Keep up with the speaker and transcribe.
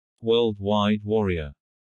Worldwide Warrior.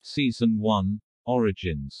 Season 1,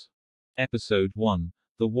 Origins. Episode 1,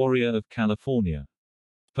 The Warrior of California.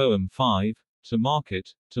 Poem 5, To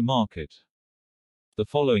Market, To Market. The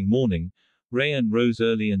following morning, Rayen rose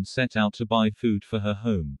early and set out to buy food for her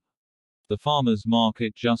home. The farmer's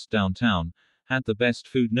market just downtown had the best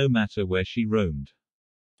food no matter where she roamed.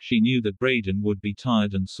 She knew that Braden would be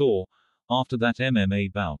tired and sore after that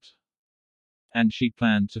MMA bout. And she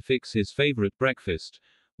planned to fix his favorite breakfast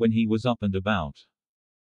when he was up and about.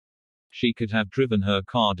 She could have driven her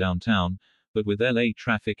car downtown, but with LA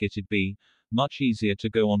traffic it'd be much easier to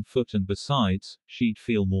go on foot, and besides, she'd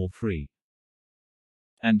feel more free.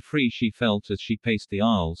 And free she felt as she paced the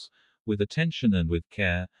aisles, with attention and with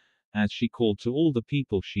care, as she called to all the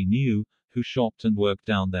people she knew, who shopped and worked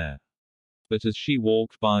down there. But as she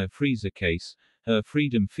walked by a freezer case, her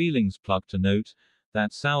freedom feelings plucked a note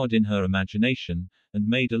that soured in her imagination, and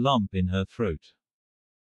made a lump in her throat.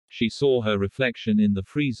 She saw her reflection in the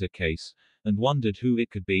freezer case, and wondered who it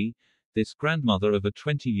could be. This grandmother of a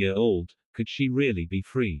 20-year-old, could she really be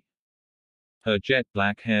free? Her jet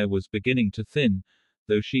black hair was beginning to thin,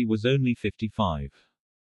 though she was only 55.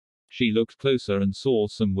 She looked closer and saw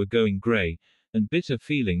some were going gray, and bitter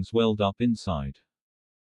feelings welled up inside.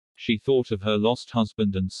 She thought of her lost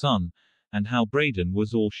husband and son, and how Braden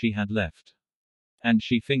was all she had left. And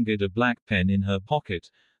she fingered a black pen in her pocket,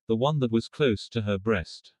 the one that was close to her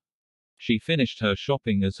breast. She finished her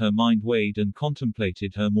shopping as her mind weighed and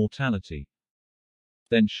contemplated her mortality.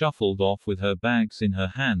 Then shuffled off with her bags in her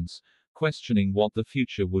hands, questioning what the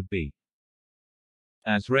future would be.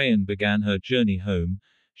 As Rayen began her journey home,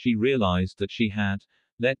 she realized that she had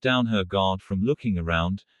let down her guard from looking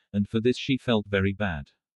around, and for this she felt very bad.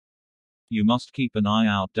 You must keep an eye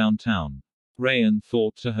out downtown, Rayen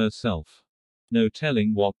thought to herself. No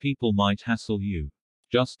telling what people might hassle you.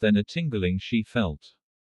 Just then a tingling she felt.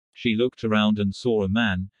 She looked around and saw a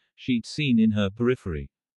man she'd seen in her periphery.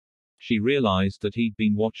 She realized that he'd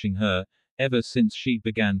been watching her ever since she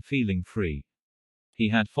began feeling free. He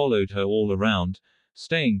had followed her all around,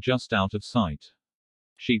 staying just out of sight.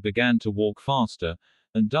 She began to walk faster,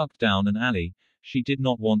 and ducked down an alley she did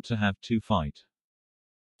not want to have to fight.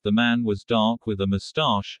 The man was dark with a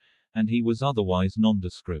mustache, and he was otherwise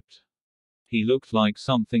nondescript. He looked like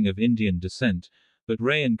something of Indian descent, but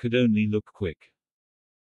Rayen could only look quick.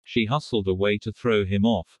 She hustled away to throw him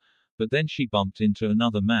off, but then she bumped into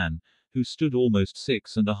another man, who stood almost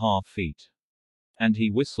 6.5 feet. And he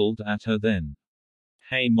whistled at her then.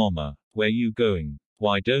 Hey mama, where you going?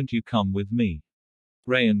 Why don't you come with me?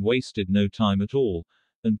 Rayen wasted no time at all,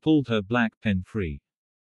 and pulled her black pen free.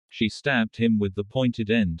 She stabbed him with the pointed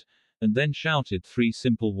end, and then shouted 3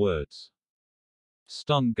 simple words.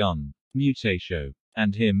 Stun gun. Mutatio.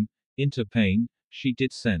 And him into pain she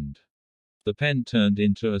did send. The pen turned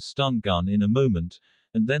into a stun gun in a moment,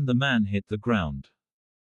 and then the man hit the ground.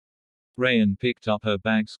 Rayen picked up her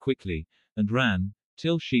bags quickly, and ran,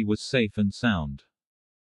 till she was safe and sound.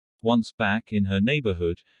 Once back in her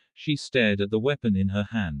neighborhood, she stared at the weapon in her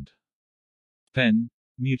hand. Pen,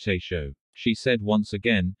 mutatio, she said once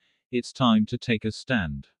again, it's time to take a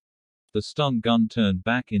stand. The stun gun turned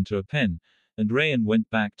back into a pen, and Rayen went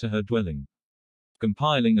back to her dwelling,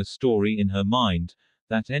 compiling a story in her mind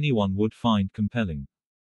that anyone would find compelling.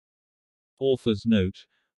 Author's note: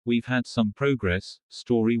 we've had some progress,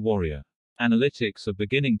 Story Warrior. Analytics are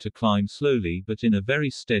beginning to climb slowly but in a very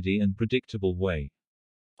steady and predictable way.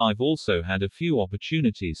 I've also had a few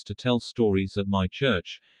opportunities to tell stories at my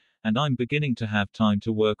church, and I'm beginning to have time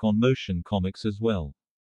to work on motion comics as well.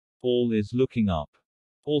 All is looking up.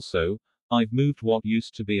 Also, I've moved what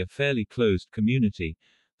used to be a fairly closed community,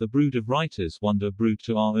 the Brood of Writers Wonder Brood,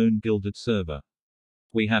 to our own Gilded server.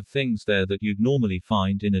 We have things there that you'd normally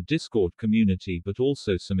find in a Discord community, but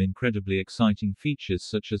also some incredibly exciting features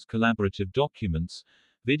such as collaborative documents,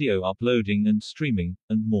 video uploading and streaming,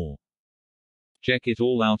 and more. Check it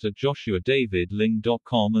all out at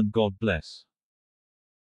joshuadavidling.com, and God bless.